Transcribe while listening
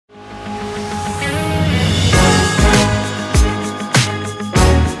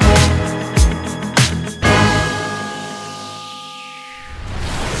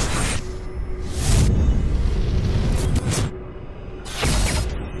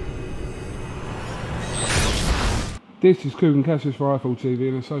This is KUGAN CASSIUS Rifle TV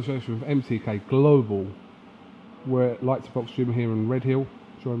in association with MTK Global. We're at Light to Box Gym here in Red Hill,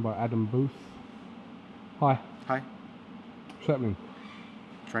 joined by Adam Booth. Hi. Hi. What's happening?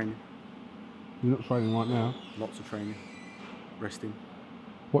 Training. You're not training right now? Lots of training. Resting.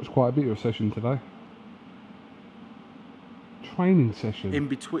 Watched quite a bit of your session today. Training session? In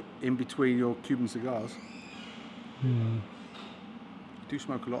between your Cuban cigars. Yeah. You do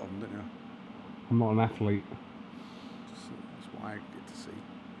smoke a lot of them, don't you? I'm not an athlete. That's what I get to see.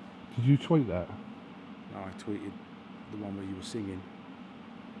 Did you tweet that? No, I tweeted the one where you were singing.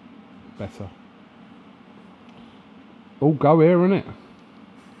 Better. All go here, innit?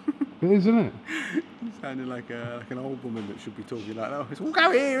 It is, isn't it? You sounded like an old woman that should be talking like, oh, it's all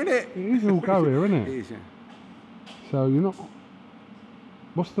go here, innit? It is all go here, isn't it? It is, yeah. So you're not...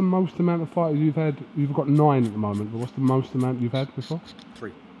 What's the most amount of fighters you've had? You've got 9 at the moment, but what's the most amount you've had before?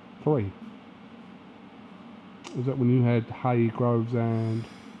 3. 3? Was that when you had Hay, Groves and...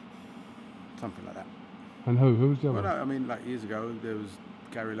 Something like that. And who? Who was the other? Well, no, I mean, like years ago, there was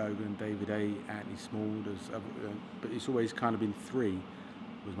Gary Logan, David A, Anthony Small, but it's always kind of been 3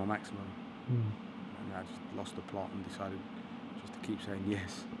 was my maximum. And I just lost the plot and decided just to keep saying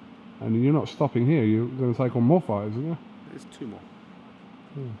yes. And you're not stopping here, you're going to take on more fighters, aren't you? There's 2 more.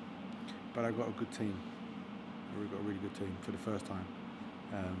 But I've got a good team. I've got a really good team for the first time.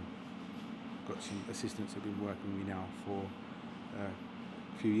 Got some assistants that have been working with me now for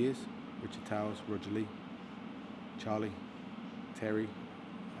a few years. Richard Towers, Roger Lee, Charlie, Terry,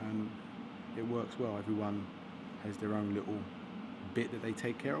 and it works well. Everyone has their own little bit that they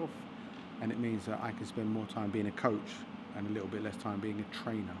take care of, and it means that I can spend more time being a coach and a little bit less time being a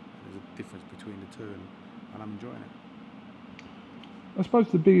trainer. There's a difference between the two, and I'm enjoying it. I suppose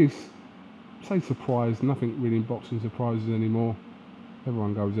the biggest, say surprise, nothing really in boxing surprises anymore.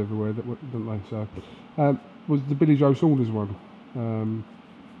 Everyone goes everywhere, don't they? So, was the Billy Joe Saunders one.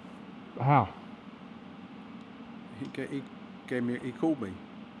 How? He called me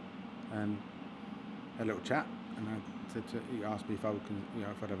and had a little chat, and he asked me if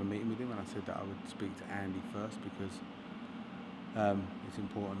if I'd have a meeting with him, and I said that I would speak to Andy first because it's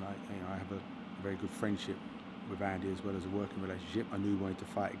important. I have a very good friendship with Andy as well as a working relationship. I knew he wanted to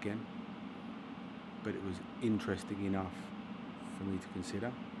fight again, but it was interesting enough for me to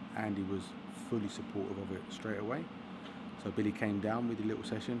consider. Andy was fully supportive of it straight away. So Billy came down with a little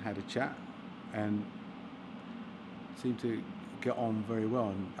session, had a chat, and seemed to get on very well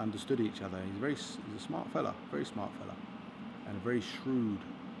and understood each other. He's a smart fella, very smart fella, and a very shrewd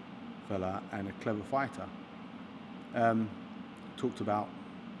fella and a clever fighter. Talked about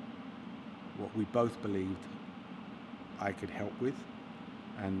what we both believed I could help with,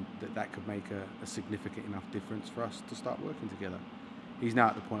 and that could make a significant enough difference for us to start working together. He's now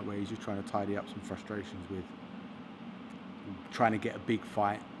at the point where he's just trying to tidy up some frustrations with trying to get a big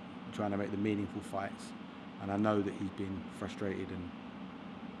fight, trying to make the meaningful fights, and I know that he's been frustrated and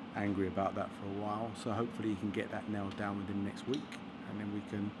angry about that for a while, so hopefully he can get that nailed down within next week, and then we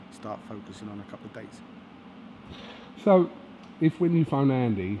can start focusing on a couple of dates. So, if when you phoned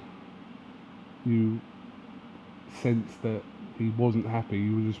Andy, you sensed that he wasn't happy,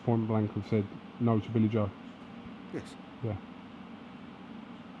 you would just point blank have said no to Billy Joe? Yes. Yeah.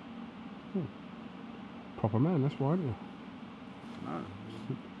 Proper man, that's right, yeah. No.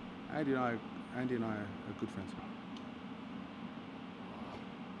 Andy and I are good friends.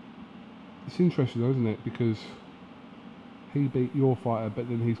 It's interesting though, isn't it? Because he beat your fighter, but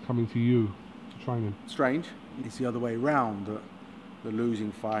then he's coming to you to train him. Strange. It's the other way round, that the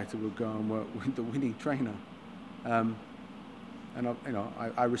losing fighter will go and work with the winning trainer. And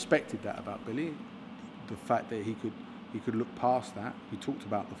I respected that about Billy, the fact that he could look past that. We talked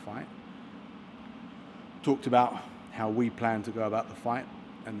about the fight, talked about how we planned to go about the fight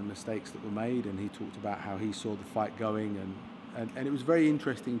and the mistakes that were made, and he talked about how he saw the fight going, and it was a very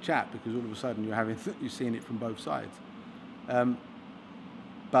interesting chat because all of a sudden you're seeing it from both sides.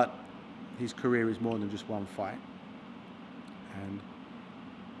 But his career is more than just one fight, and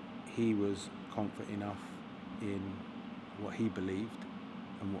he was confident enough in what he believed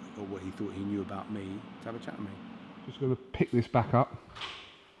and what he thought he knew about me to have a chat with me. Just going to pick this back up.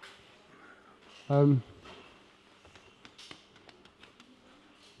 You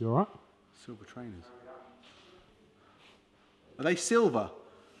alright? Silver trainers. Are they silver?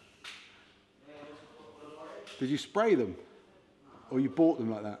 Did you spray them? Or you bought them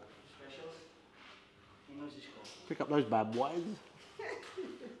like that? Pick up those bad boys.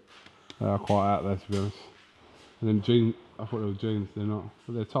 They are quite out there, to be honest. And then jeans, I thought they were jeans, they're not.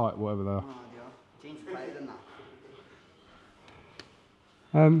 But they're tight, whatever they are.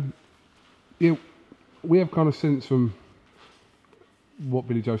 Yeah, we have kind of sensed from what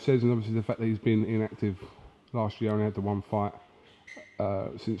Billy Joe says, and obviously the fact that he's been inactive last year, only had the one fight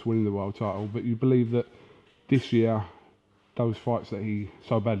since winning the world title. But you believe that this year, those fights that he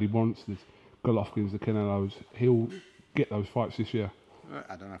so badly wants, the Golovkins, the Canelos, he'll get those fights this year.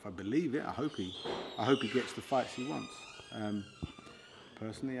 I don't know if I believe it. I hope he gets the fights he wants.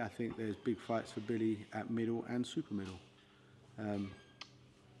 Personally, I think there's big fights for Billy at middle and super middle.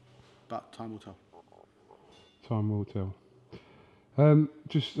 But time will tell. Time will tell.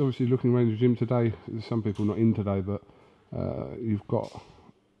 Just obviously looking around the gym today, there's some people not in today, but you've got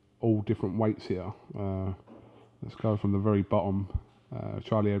all different weights here. Let's go from the very bottom.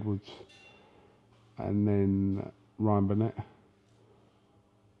 Charlie Edwards, and then Ryan Burnett,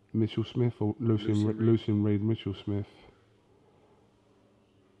 Mitchell Smith, or Lucian Reed, Mitchell Smith.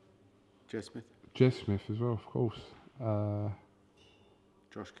 Jess Smith as well, of course.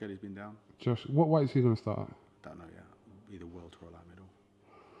 Josh Kelly's been down. Josh, what weight is he going to start at? Don't know yet. Either welter or light middle.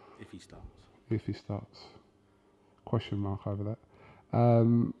 If he starts. If he starts. Question mark over that.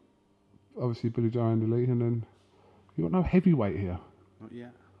 Obviously Billy Joe, Andy Lee, and then you got no heavyweight here. Not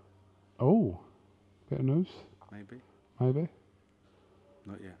yet. Oh, bit of news. Maybe.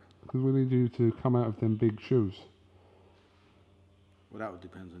 Not yet. Because we need you to come out of them big shoes. Well, that would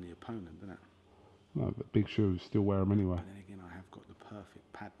depend on the opponent, doesn't it? No, but big shoes, still wear them anyway. But then again, I have got the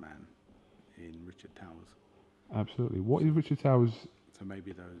perfect pad man in Richard Towers. Absolutely. What is Richard Towers? So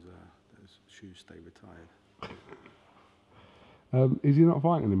maybe those shoes stay retired. Is he not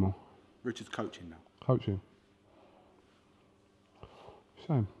fighting anymore? Richard's coaching now. Coaching.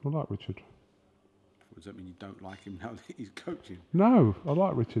 Same. I like Richard. Does that mean you don't like him now that he's coaching? No, I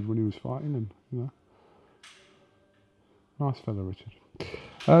like Richard when he was fighting, and you know, nice fella, Richard.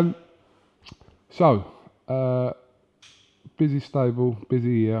 Busy stable,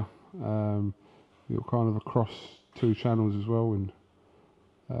 busy year. You're kind of across 2 channels as well, in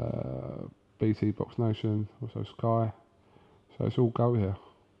BT, BoxNation, also Sky. So it's all go here.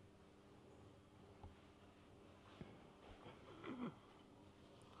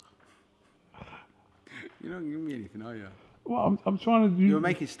 You're not giving me anything, are you? Well, I'm trying to. You're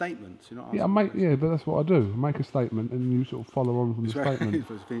making statements. You're not. Yeah, but that's what I do. I make a statement, and you sort of follow on from the statement. You're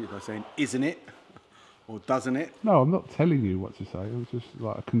supposed to finish by saying, "Isn't it?" or "Doesn't it?" No, I'm not telling you what to say. It's just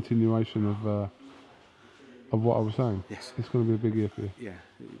like a continuation of what I was saying. Yes. It's going to be a big year for you. Yeah,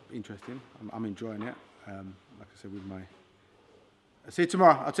 interesting. I'm enjoying it. Like I said, with my. I'll see you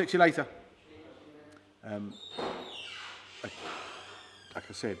tomorrow. I'll text you later. Like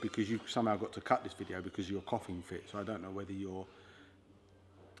I said, because you somehow got to cut this video because you're coughing fit, so I don't know whether you're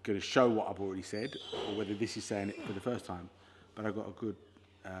going to show what I've already said or whether this is saying it for the first time. But I've got a good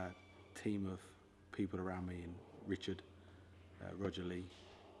team of people around me, in Richard, Roger Lee,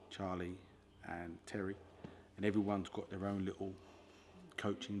 Charlie and Terry, and everyone's got their own little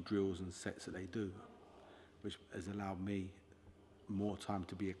coaching drills and sets that they do, which has allowed me more time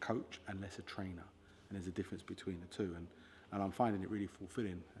to be a coach and less a trainer, and there's a difference between the two, and I'm finding it really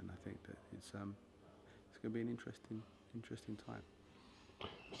fulfilling, and I think that it's going to be an interesting time.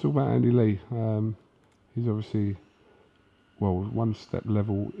 Let's talk about Andy Lee. He's obviously, well, 1 step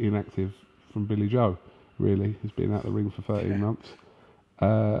level inactive from Billy Joe, really. He's been out of the ring for 13 months.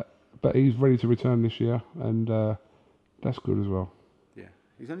 But he's ready to return this year, and that's good as well. Yeah,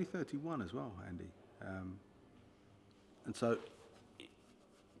 he's only 31 as well, Andy. And so,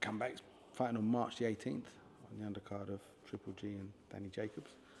 come back fighting on March the 18th on the undercard of Triple G and Danny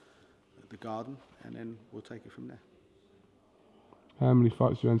Jacobs at the Garden, and then we'll take it from there. How many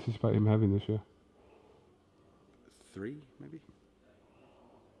fights do you anticipate him having this year? 3, maybe.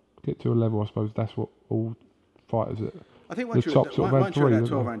 Get to a level, I suppose that's what all fighters at I think once the you're top at, sort of once you're at that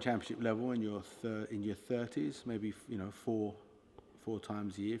 12 12-round championship level in your 30s, maybe 4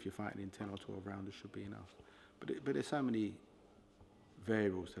 times a year, if you're fighting in 10 or 12 rounders, should be enough. But there's so many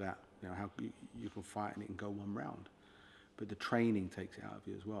variables to that. You know, how you can fight and it can go 1 round, but the training takes it out of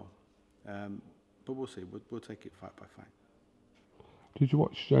you as well. But we'll see. We'll take it fight by fight. Did you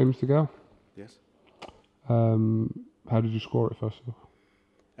watch James DeGale? Yes. How did you score it, first of all?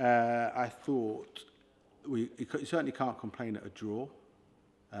 I thought you certainly can't complain at a draw.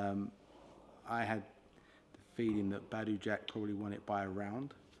 I had the feeling that Badu Jack probably won it by a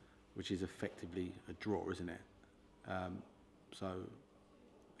round, which is effectively a draw, isn't it? So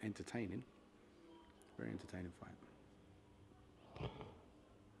entertaining, very entertaining fight.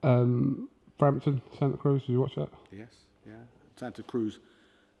 Frampton, Santa Cruz, did you watch that? Yes, yeah. Santa Cruz,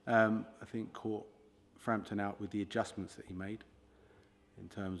 I think, caught Frampton out with the adjustments that he made, in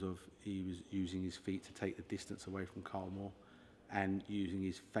terms of he was using his feet to take the distance away from Carl Moore and using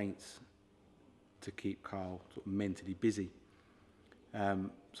his feints to keep Carl sort of mentally busy.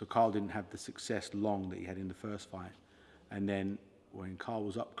 So Carl didn't have the success long that he had in the first fight. And then when Carl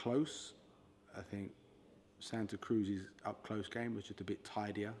was up close, I think Santa Cruz's up close game was just a bit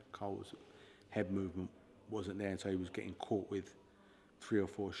tidier. Carl's head movement wasn't there, and so he was getting caught with 3 or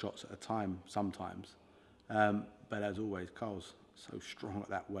 4 shots at a time sometimes. But as always, Carl's so strong at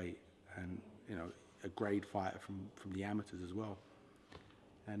that weight, and you know, a grade fighter from the amateurs as well,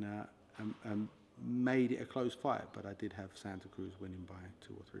 and made it a close fight. But I did have Santa Cruz winning by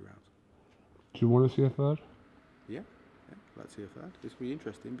 2 or 3 rounds. Do you want to see a third? Yeah, let's see a third. This will be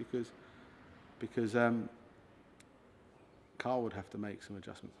interesting because Carl would have to make some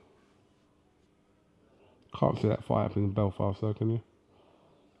adjustments. Can't see that fight happening in Belfast, though, can you?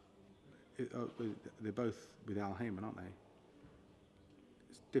 They're both with Al Heyman, aren't they?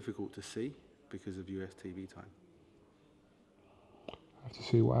 It's difficult to see because of US TV time. Have to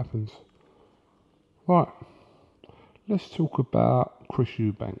see what happens. Right, let's talk about Chris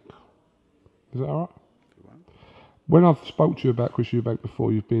Eubanks. Is that all right? When I've spoke to you about Chris Eubanks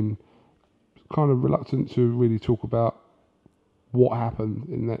before, you've been kind of reluctant to really talk about what happened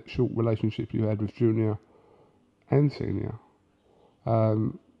in that short relationship you had with Junior and Senior.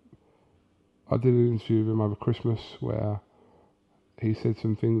 I did an interview with him over Christmas where he said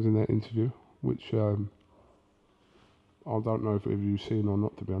some things in that interview which I don't know if you've seen or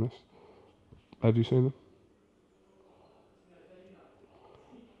not, to be honest. Have you seen them?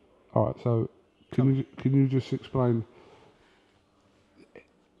 All right, so can you just explain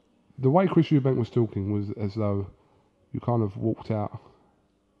the way Chris Eubanks was talking was as though you kind of walked out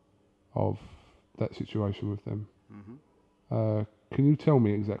of that situation with them. Mm-hmm. Can you tell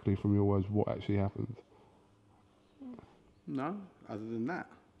me exactly from your words what actually happened? No, other than that.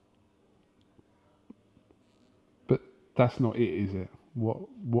 But that's not it, is it?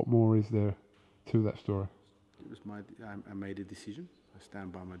 What more is there to that story? It was I made a decision. I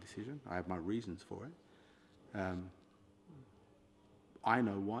stand by my decision. I have my reasons for it. I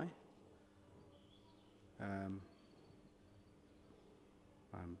know why. I'm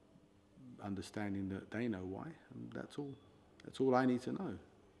understanding that they know why, and that's all. That's all I need to know.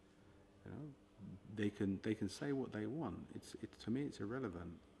 You know, they can say what they want. It's to me, it's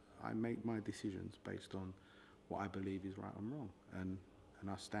irrelevant. I make my decisions based on what I believe is right and wrong, and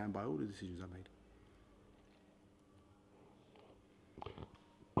I stand by all the decisions I made.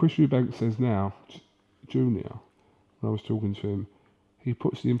 Chris Eubanks says now, Junior, when I was talking to him, he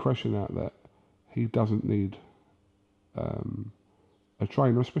puts the impression out that he doesn't need a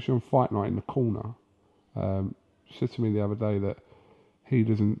trainer, especially on fight night in the corner. Said to me the other day that he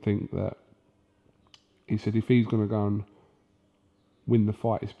doesn't think that. He said if he's going to go and win the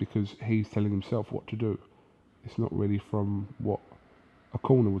fight, it's because he's telling himself what to do. It's not really from what a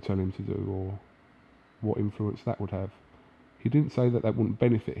corner would tell him to do or what influence that would have. He didn't say that wouldn't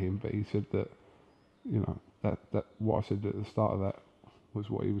benefit him, but he said that, you know, that what I said at the start of that was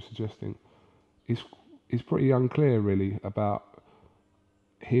what he was suggesting. It's pretty unclear really about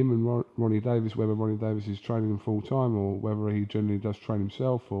him and Ronnie Davis, whether Ronnie Davis is training him full time or whether he generally does train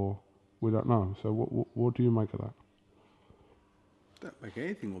himself, or we don't know. So what do you make of that? Don't make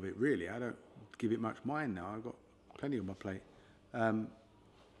anything of it really. I don't give it much mind now. I've got plenty on my plate.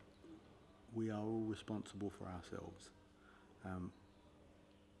 We are all responsible for ourselves.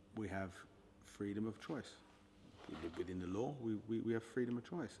 We have freedom of choice. We live within the law. We have freedom of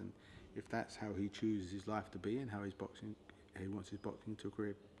choice, and if that's how he chooses his life to be and how he wants his boxing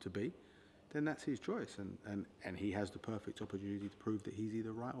career to be, then that's his choice, and he has the perfect opportunity to prove that he's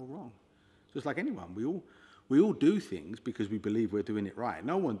either right or wrong. Just like anyone, we all do things because we believe we're doing it right.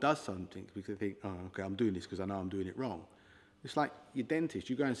 No one does something because they think, oh, okay, I'm doing this because I know I'm doing it wrong. It's like your dentist.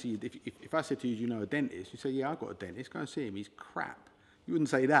 You go and see, if I said to you, do you know a dentist? You say, yeah, I've got a dentist. Go and see him. He's crap. You wouldn't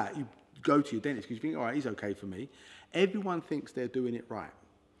say that. You go to your dentist because you think, all right, he's okay for me. Everyone thinks they're doing it right.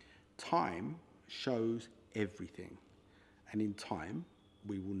 Time shows everything. And in time,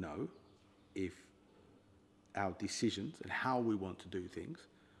 we will know if our decisions and how we want to do things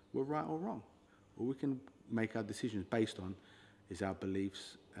were right or wrong. All we can make our decisions based on is our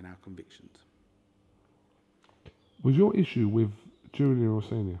beliefs and our convictions. Was your issue with Junior or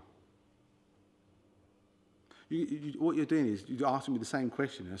Senior? What you're doing is you're asking me the same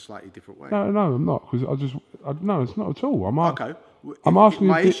question in a slightly different way. No, I'm not, because no, it's not at all. Okay. I'm asking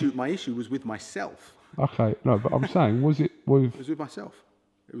my issue was with myself. Okay, no, but I'm saying, was it with... It was with myself.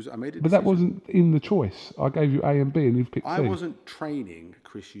 I made a decision. But that wasn't in the choice. I gave you A and B and you've picked C. I wasn't training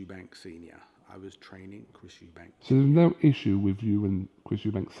Chris Eubanks Senior. I was training Chris Eubanks. So there's no issue with you and Chris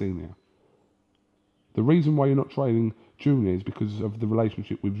Eubanks Senior. The reason why you're not training Junior is because of the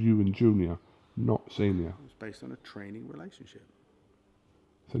relationship with you and Junior not senior. It was based on a training relationship.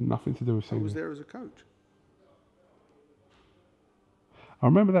 So nothing to do with I senior. was there as a coach. I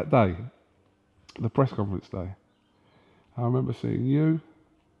remember that day, the press conference day. I remember seeing you,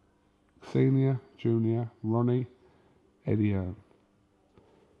 senior, junior, Ronnie, Eddie Hearn.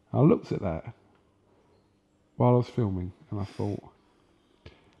 I looked at that while I was filming and I thought,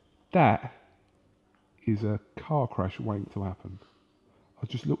 that is a car crash waiting to happen. I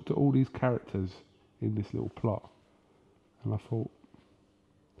just looked at all these characters in this little plot and I thought,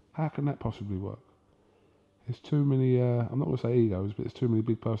 how can that possibly work? There's too many, I'm not going to say egos, but there's too many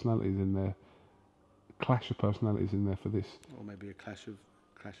big personalities in there, clash of personalities in there for this. Or maybe a clash of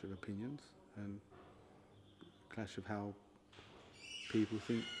opinions and clash of how people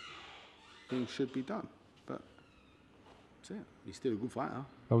think things should be done. But that's it. He's still a good fighter.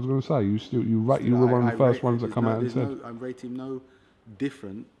 I was going to say, you were one of the first ones that come out and said. I rate him no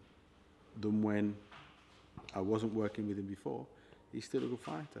different than when I wasn't working with him before. He's still a good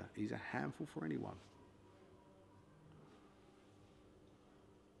fighter. He's a handful for anyone.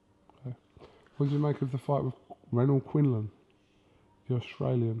 Okay. What did you make of the fight with Reynald Quinlan, the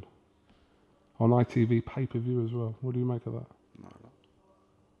Australian, on ITV pay-per-view as well? What do you make of that? Not a lot.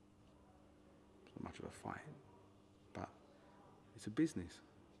 It's not much of a fight, but it's a business,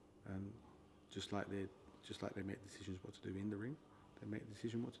 and just like they make decisions what to do in the ring, they make a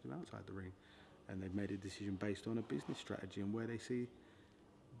decision what to do outside the ring, and they've made a decision based on a business strategy and where they see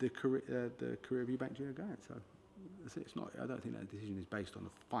the career of Eubanks Jr. going. So that's it. It's not. I don't think that decision is based on a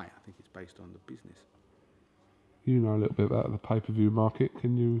fight. I think it's based on the business. You know a little bit about the pay-per-view market.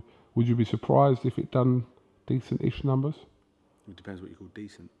 Would you be surprised if it done decent-ish numbers? It depends what you call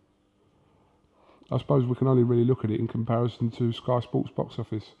decent. I suppose we can only really look at it in comparison to Sky Sports box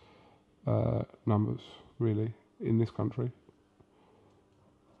office numbers, really, in this country.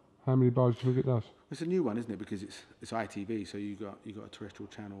 How many buys do you think it does? It's a new one, isn't it? Because it's ITV, so you got a terrestrial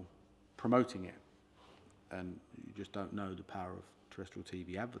channel promoting it, and you just don't know the power of terrestrial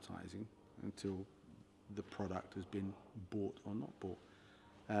TV advertising until the product has been bought or not bought.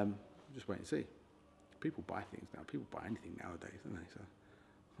 Just wait and see. People buy things now. People buy anything nowadays, don't they? So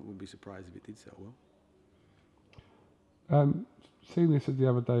I wouldn't be surprised if it did sell well. Senior said the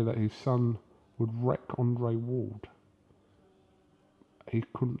other day that his son would wreck Andre Ward. He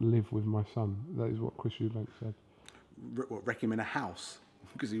couldn't live with my son. That is what Chris Eubanks said. Wreck him in a house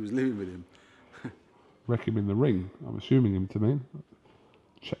because he was living with him. Wreck him in the ring. I'm assuming him to mean.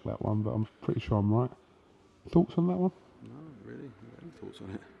 Check that one, but I'm pretty sure I'm right. Thoughts on that one? No, really. Any thoughts on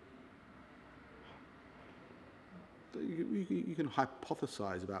it? You can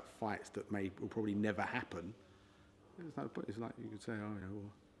hypothesize about fights that will probably never happen. There's no point. It's like you could say,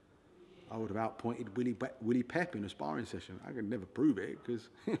 well, I would have outpointed Willie Pep in a sparring session. I could never prove it because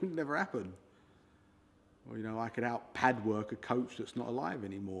it would never happen. Or, I could out-pad work a coach that's not alive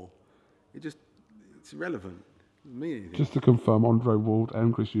anymore. It's irrelevant. It doesn't mean anything. Just to confirm, Andre Ward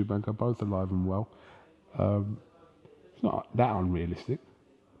and Chris Eubank are both alive and well. It's not that unrealistic.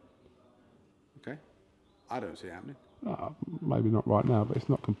 Okay. I don't see it happening. Maybe not right now, but it's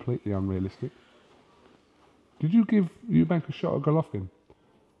not completely unrealistic. Did you give Eubank a shot at Golovkin?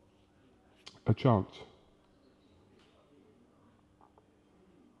 A chance?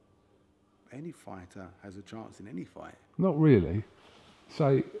 Any fighter has a chance in any fight. Not really.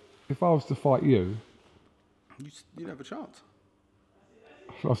 Say, if I was to fight you... You'd have a chance.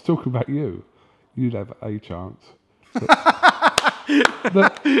 I was talking about you. You'd have a chance.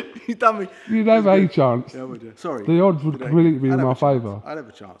 You done me. You'd have a chance. Yeah, would you? Sorry. The odds would completely be in my favour. I'd have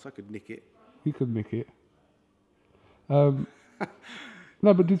a chance. I could nick it. You could nick it.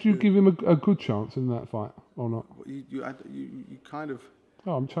 No, but did you give him a good chance in that fight or not? You kind of...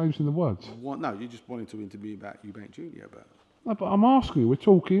 Oh, I'm changing the words. No, you just wanted to interview about Eubanks Jr. But no, but I'm asking you. We're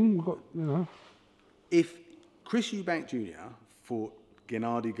talking. We've got, If Chris Eubanks Jr. fought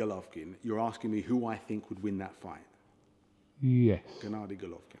Gennady Golovkin, you're asking me who I think would win that fight? Yes. Gennady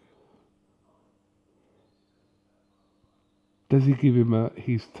Golovkin. Does he give him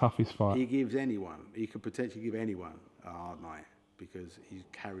his toughest fight? He gives anyone. He could potentially give anyone a hard night because he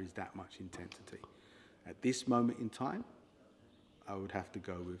carries that much intensity. At this moment in time, I would have to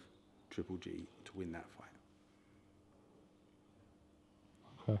go with Triple G to win that fight.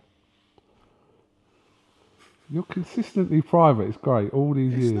 Okay. You're consistently private. It's great. All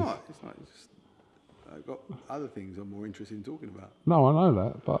these years. It's not. It's just I've got other things I'm more interested in talking about. No, I know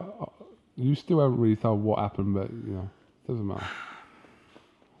that, but you still haven't really told what happened. But it doesn't matter.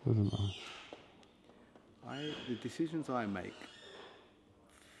 Doesn't matter. The decisions I make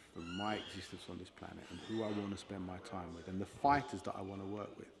for my existence on this planet and who I want to spend my time with and the fighters that I want to work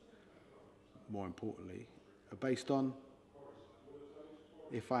with more importantly, are based on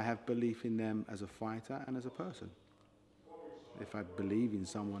if I have belief in them as a fighter and as a person. If I believe in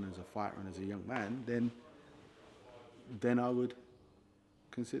someone as a fighter and as a young man, then I would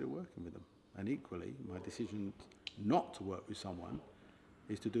consider working with them. And equally, my decision not to work with someone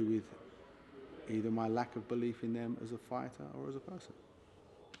is to do with either my lack of belief in them as a fighter or as a person.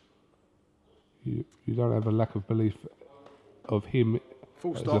 You don't have a lack of belief of him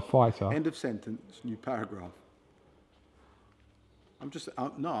Full as stop. a fighter. End of sentence. New paragraph.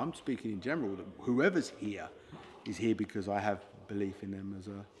 I'm speaking in general. That whoever's here is here because I have belief in them as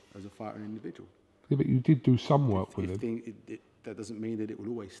a fighter and individual. Yeah, but you did do some work with him. That doesn't mean that it will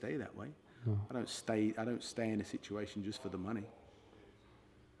always stay that way. No. I don't stay in a situation just for the money.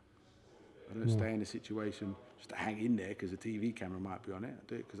 I don't stay in a situation just to hang in there because a TV camera might be on it. I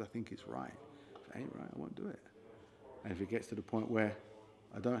do it because I think it's right. If it ain't right, I won't do it. And if it gets to the point where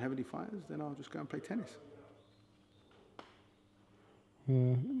I don't have any fighters, then I'll just go and play tennis.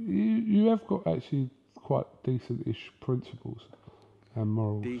 Yeah, you have got actually quite decent-ish principles and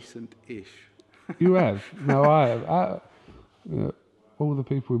morals. Decent-ish. You have. No, I have. All the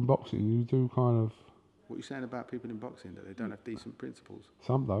people in boxing, you do kind of... What are you saying about people in boxing, that they don't have decent principles?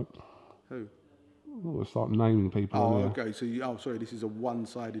 Some don't. Who? We'll start naming people. Oh, okay. So sorry, this is a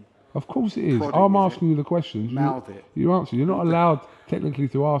one-sided... Of course it is. prodding, I'm is asking you the questions. Mouth it. You answer. You're not allowed technically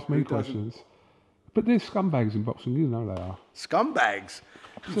to ask me Who doesn't? questions. But there's scumbags in boxing, you know they are. Scumbags?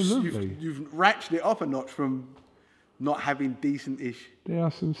 Absolutely. You've ratcheted it up a notch from not having decent-ish... There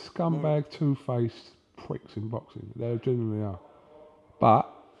are some scumbag, two-faced pricks in boxing. There genuinely are. But...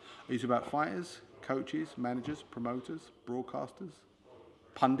 Are you talking about fighters, coaches, managers, promoters, broadcasters,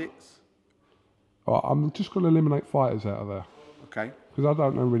 pundits? I'm just going to eliminate fighters out of there. Okay. Because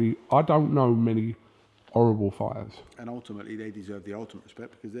I don't know many horrible fighters. And ultimately, they deserve the ultimate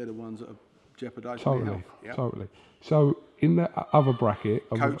respect because they're the ones that are jeopardising their health. Yep. Totally. So, in the other bracket...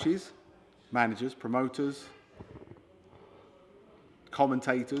 Coaches, managers, promoters,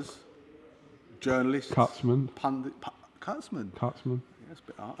 commentators, journalists... Cutsman. Cutsman? Cutsman. Yes,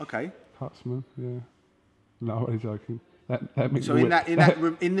 okay. Cutsman, yeah. No, I'm only joking. That makes So in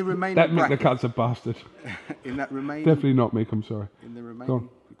the remaining that bracket... the cut's a bastard. In that remaining... Definitely not Mick, I'm sorry. In the remaining...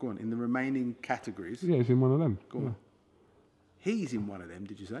 Go on. In the remaining categories... Yeah, he's in one of them. Go on. He's in one of them,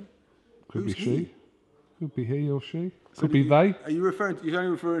 did you say? Could Who's be she. he? Could be he or she. So Could be they. Are you referring to... You're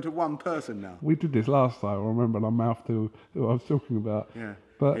only referring to one person now? We did this last time. I remember, and I mouthed to who I was talking about. Yeah.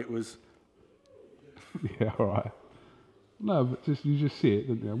 But it was... Yeah, all right. No, but you just see it,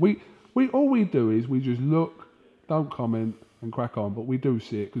 don't you? All we do is we just look, don't comment, and crack on. But we do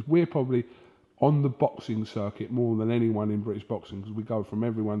see it because we're probably on the boxing circuit more than anyone in British boxing because we go from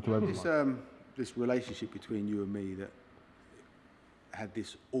everyone to everyone. This relationship between you and me that had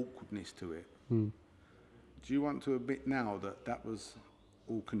this awkwardness to it. Hmm. Do you want to admit now that that was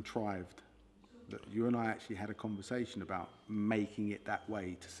all contrived? That you and I actually had a conversation about making it that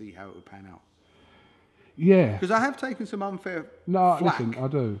way to see how it would pan out? Yeah. Because I have taken some unfair flack. Listen, I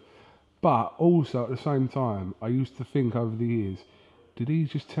do. But also, at the same time, I used to think over the years, did he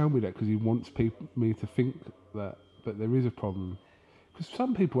just tell me that because he wants me to think that there is a problem? Because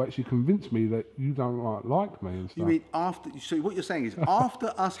some people actually convince me that you don't like me and stuff. You mean after... So what you're saying is,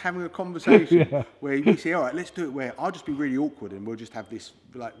 after us having a conversation where you say, all right, let's do it where I'll just be really awkward and we'll just have this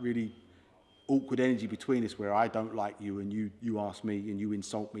like really awkward energy between us where I don't like you and you ask me and you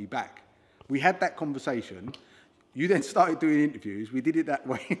insult me back. We had that conversation. You then started doing interviews. We did it that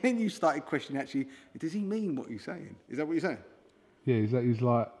way. And then you started questioning, actually, does he mean what he's saying? Is that what you're saying? Yeah, he's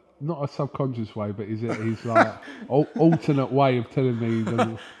like, not a subconscious way, but he's like alternate way of telling me he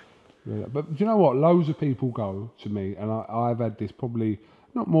doesn't. Yeah. But do you know what? Loads of people go to me, and I've had this probably,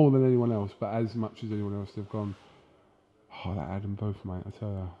 not more than anyone else, but as much as anyone else, they've gone, oh, that Adam Booth, mate, I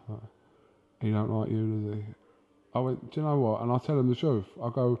tell you, he don't like you, does he? I went, do you know what? And I tell them the truth. I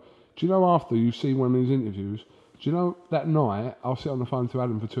go, do you know after you see one of these interviews, do you know that night I'll sit on the phone to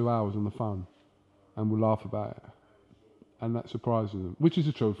Adam for 2 hours on the phone and we'll laugh about it. And that surprises them, which is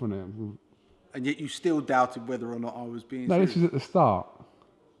the truth, isn't it? And yet you still doubted whether or not I was being No, serious. this is at the start.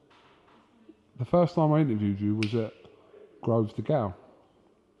 The first time I interviewed you was at Groves de Gaulle,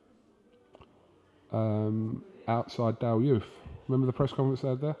 outside Dale Youth. Remember the press conference they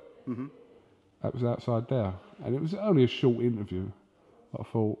had there? Mm-hmm. That was outside there. And it was only a short interview. I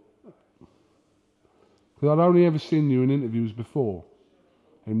thought, because I'd only ever seen you in interviews before.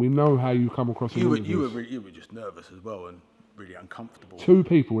 And we know how you come across in interviews. You were just nervous as well and really uncomfortable. Two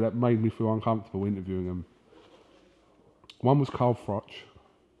people that made me feel uncomfortable interviewing them. One was Carl Froch,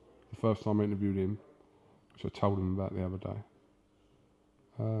 the first time I interviewed him, which I told him about the other day.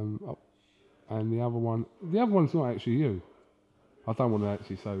 and the other one's not actually you. I don't want to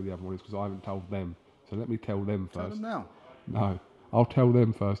actually say who the other one is because I haven't told them. So let me tell them first. Tell them now. No, I'll tell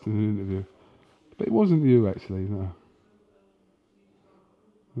them first in an interview. But it wasn't you actually, no.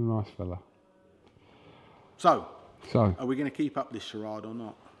 Nice fella. So, So are we going to keep up this charade or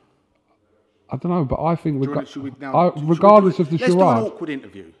not? I don't know, but I think Should we now, regardless of the let's do charade, an awkward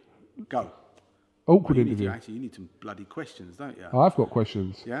interview. Go. awkward You interview. actually, you need some bloody questions, don't you? I've got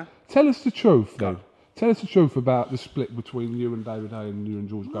questions. Yeah? Tell us the truth, Go. then. Tell us the truth about the split between you and David Hay and you and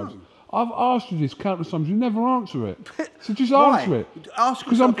George Groves. I've asked you this countless times. You never answer it. So just Why? answer it. Ask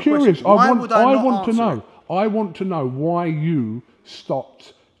Because I'm yourself a curious. question. Why would I not want to answer know. it? I want to know why you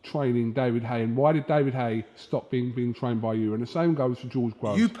stopped training David Hay and why did David Hay stop being trained by you? And the same goes for George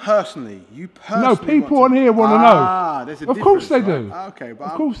Groves. You personally. No, people on here want to know. Ah, there's a Of course they difference, do. right? Okay, but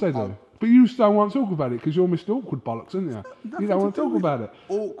Of course they do. But you still want to talk about it because you're Mr. Awkward Bollocks, aren't you? You don't want to talk about it.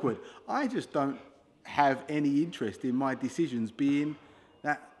 Awkward. I just don't have any interest in my decisions being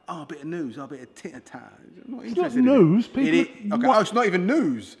that, a bit of news, a bit of tit-a-tat. I'm not interested not in news. it. People- Okay, it's not even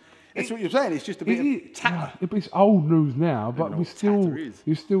news. That's what you're saying. It's just a bit of tatter. It's old news now, but know we what still, tatter is.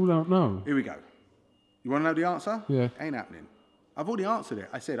 you still don't know. Here we go. You want to know the answer? Yeah. Ain't happening. I've already answered it.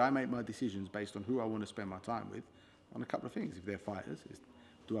 I said I make my decisions based on who I want to spend my time with on a couple of things. If they're fighters,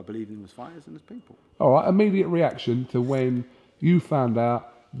 do I believe in them as fighters and as people? All right, immediate reaction to when you found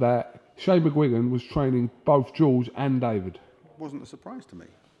out that Shane McGuigan was training both George and David. Wasn't a surprise to me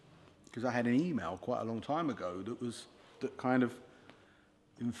because I had an email quite a long time ago that kind of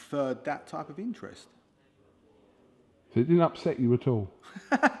inferred that type of interest. So it didn't upset you at all.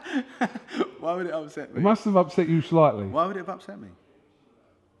 Why would it upset It me? must have upset you slightly. Why would it have upset me?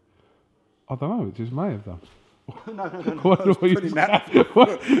 I don't know, it just may have done. No. What I was were you putting that-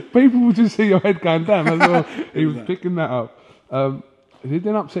 saying? People will just see your head going down. That's all. He was picking that up. It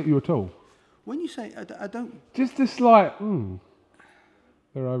didn't upset you at all. When you say I don't, Just a slight,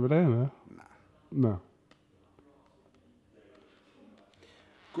 they're over there now. No.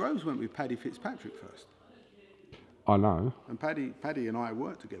 Groves went with Paddy Fitzpatrick first, I know. and Paddy and I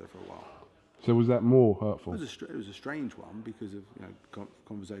worked together for a while. So was that more hurtful? It was a strange one because of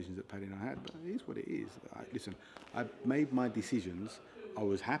conversations that Paddy and I had, but it is what it is. Listen, I made my decisions. I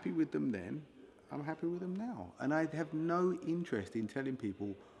was happy with them then. I'm happy with them now, and I have no interest in telling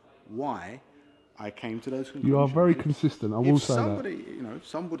people why I came to those conclusions. You are very consistent. I will say that. If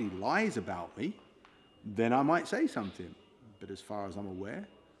somebody lies about me, then I might say something. But as far as I'm aware,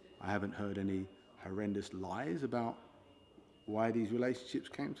 I haven't heard any horrendous lies about why these relationships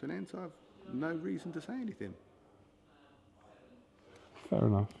came to an end. So I've no reason to say anything. Fair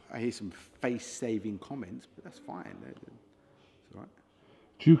enough. I hear some face-saving comments, but that's fine. It's all right.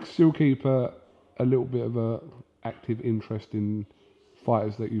 Do you still keep a little bit of a active interest in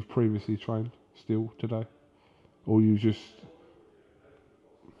fighters that you've previously trained still today? Or you just...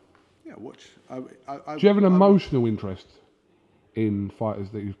 Yeah, watch. Do you have an emotional interest in fighters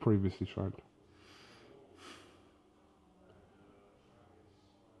that you've previously trained?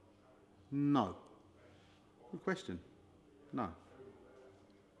 No. Good question. No.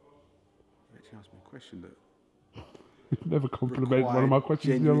 You actually asked me a question that... You've never complimented one of my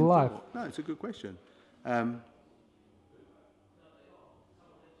questions in your life. No, it's a good question. No.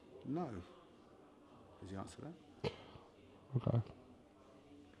 Is the answer to that? Okay.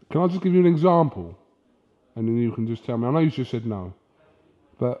 Can I just give you an example? And then you can just tell me. I know you just said no.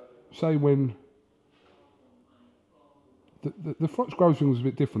 But say when... The Fox Groves thing was a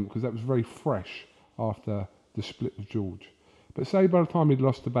bit different because that was very fresh after the split with George. But say by the time he'd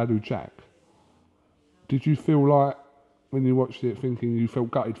lost to Badu Jack, did you feel like, when you watched it, thinking you felt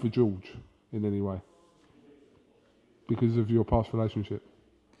gutted for George in any way? Because of your past relationship?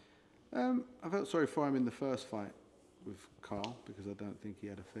 I felt sorry for him in the first fight with Carl because I don't think he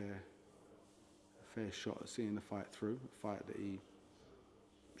had a fair shot at seeing the fight through. A fight that he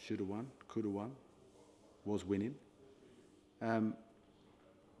should have won, could have won, was winning.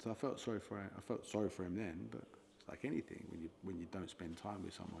 So I felt sorry for him. I felt sorry for him then, but it's like anything. When you don't spend time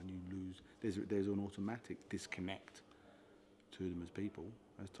with someone, you lose. There's an automatic disconnect to them as people,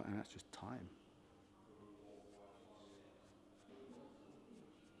 and that's just time.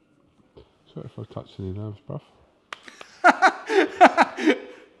 Sorry if I touched any nerves, bruv.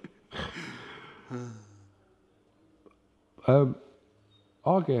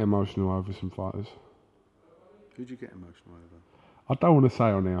 I get emotional over some fighters. Who'd you get emotional over? I don't want to say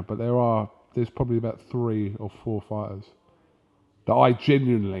on here, but there's probably about 3 or 4 fighters that I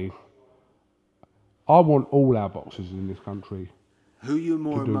genuinely... I want all our boxers in this country. Who are you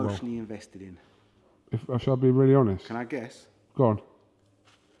more do well. emotionally invested in? If I shall be really honest. Can I guess? Go on.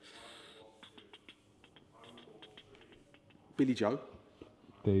 Billy Joe.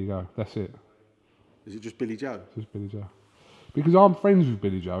 There you go. That's it. Is it just Billy Joe? It's just Billy Joe. Because I'm friends with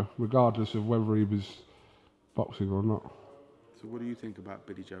Billy Joe, regardless of whether he was boxing or not. So what do you think about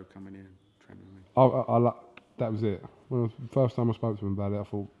Billy Joe coming in and training with me? That was it. When the first time I spoke to him about it, I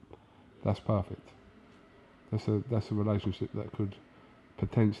thought, that's perfect. That's a relationship that could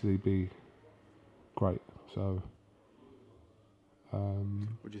potentially be great. So.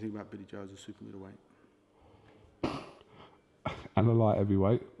 What do you think about Billy Joe as a super middleweight? And a light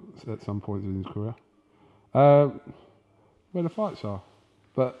heavyweight at some point in his career. Where the fights are.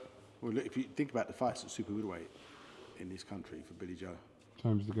 But well, look, if you think about the fights at super middleweight in this country for Billy Joe.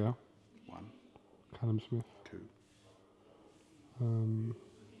 James DeGale. 1. Callum Smith. 2.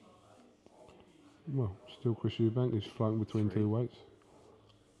 Well, still Chris Eubanks. He's floating between 3. 2 weights.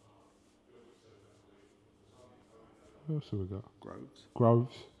 Who else have we got?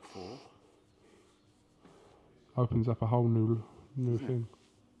 Groves. 4. Opens up a whole new thing.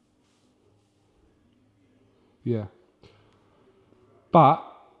 Yeah. But,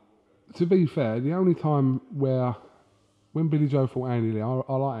 to be fair, the only time when Billy Joe fought Andy Lee, I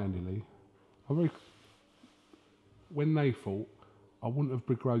like Andy Lee. When they fought, I wouldn't have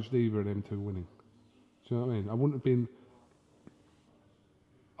begrudged either of them two winning. Do you know what I mean? I wouldn't have been...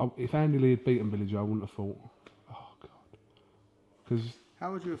 if Andy Lee had beaten Billy Joe, I wouldn't have thought, oh, God. Because...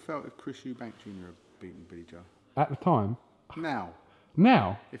 How would you have felt if Chris Eubanks Jr. had beaten Billy Joe? At the time... Now?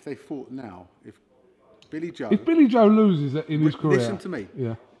 If they fought now, if Billy Joe loses in his career... Listen to me.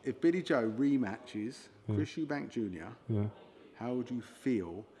 Yeah. If Billy Joe rematches Chris Eubanks Jr., how would you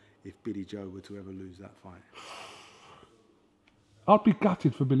feel if Billy Joe were to ever lose that fight? I'd be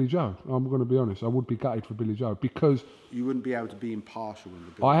gutted for Billy Joe. I'm going to be honest. I would be gutted for Billy Joe because... You wouldn't be able to be impartial in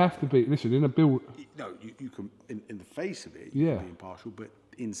the build. I have to be... Listen, in a build... No, you can... In the face of it, you can be impartial, but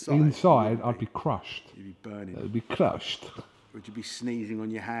inside... I'd be crushed. You'd be burning. I'd be crushed. Would you be sneezing on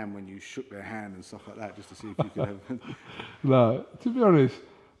your hand when you shook their hand and stuff like that just to see if you could have... No, to be honest...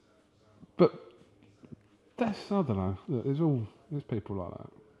 But that's... I don't know. Look, there's people like that.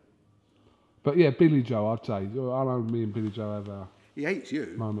 But yeah, Billy Joe, I'd say. I know me and Billy Joe have our... He hates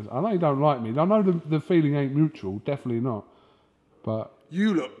you. Moments. I know he don't like me. I know the feeling ain't mutual. Definitely not. But...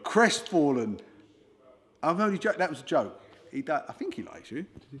 You look crestfallen. I'm only joking. That was a joke. I think he likes you.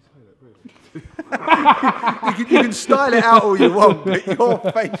 Did he say that, really? you can style it out all you want, but your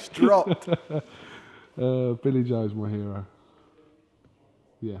face dropped. Billy Joe's my hero.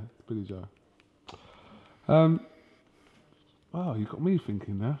 Yeah, Billy Joe. Oh, you got me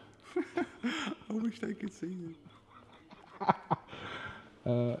thinking now. I wish they could see you.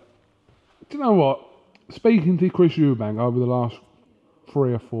 Do you know what? Speaking to Chris Eubanks over the last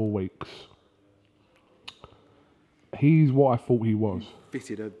 3 or 4 weeks, he's what I thought he was.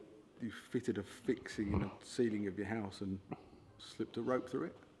 You fitted a fixing in the ceiling of your house and slipped a rope through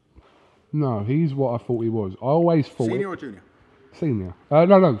it? No, he's what I thought he was. I always thought... Senior or junior? Senior.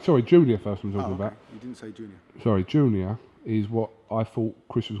 No, sorry, junior first I'm talking about. You didn't say junior. Sorry, junior is what I thought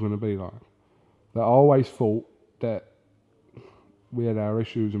Chris was going to be like. That I always thought that we had our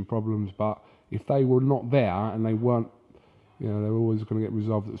issues and problems, but if they were not there and they weren't, they were always going to get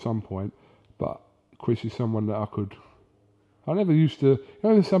resolved at some point. But Chris is someone that I never used to...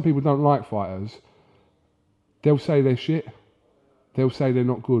 some people don't like fighters. They'll say they're shit. They'll say they're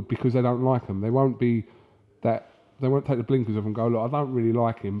not good because they don't like them. They won't be that... They won't take the blinkers off and go, look, I don't really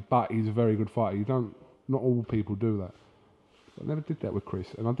like him, but he's a very good fighter. Not all people do that. I never did that with Chris.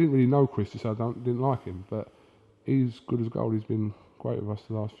 And I didn't really know Chris, so I didn't like him. But he's good as gold. He's been great with us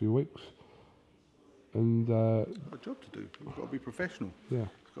the last few weeks. And... He's got a job to do. He's got to be professional. Yeah.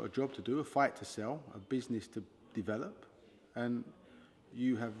 He's got a job to do, a fight to sell, a business to develop. And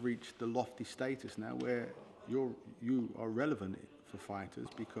you have reached the lofty status now where you are relevant for fighters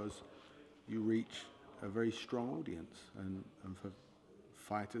because you reach a very strong audience. And for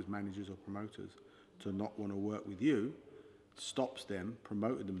fighters, managers or promoters to not want to work with you stops them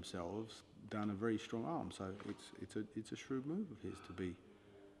promoting themselves down a very strong arm. So it's a shrewd move of his to be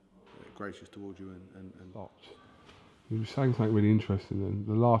gracious towards you and stopped. You were saying something really interesting then.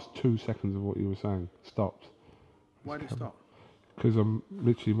 The last 2 seconds of what you were saying stopped. Why did it stop? Because I'm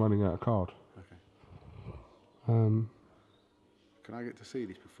literally running out of card. Okay. Can I get to see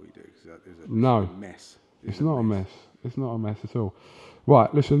this before you do? Because there's a mess. It's not a mess. It's not a mess at all.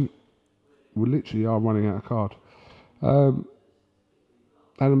 Right, listen. We literally are running out of card.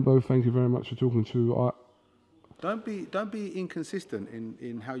 Adam Bow, thank you very much for talking to... Don't be inconsistent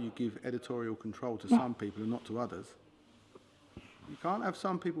in how you give editorial control to some people and not to others. You can't have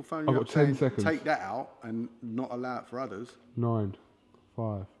some people phone you up saying, take that out and not allow it for others. 9,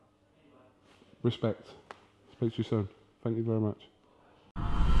 5. Respect. Speak to you soon. Thank you very much.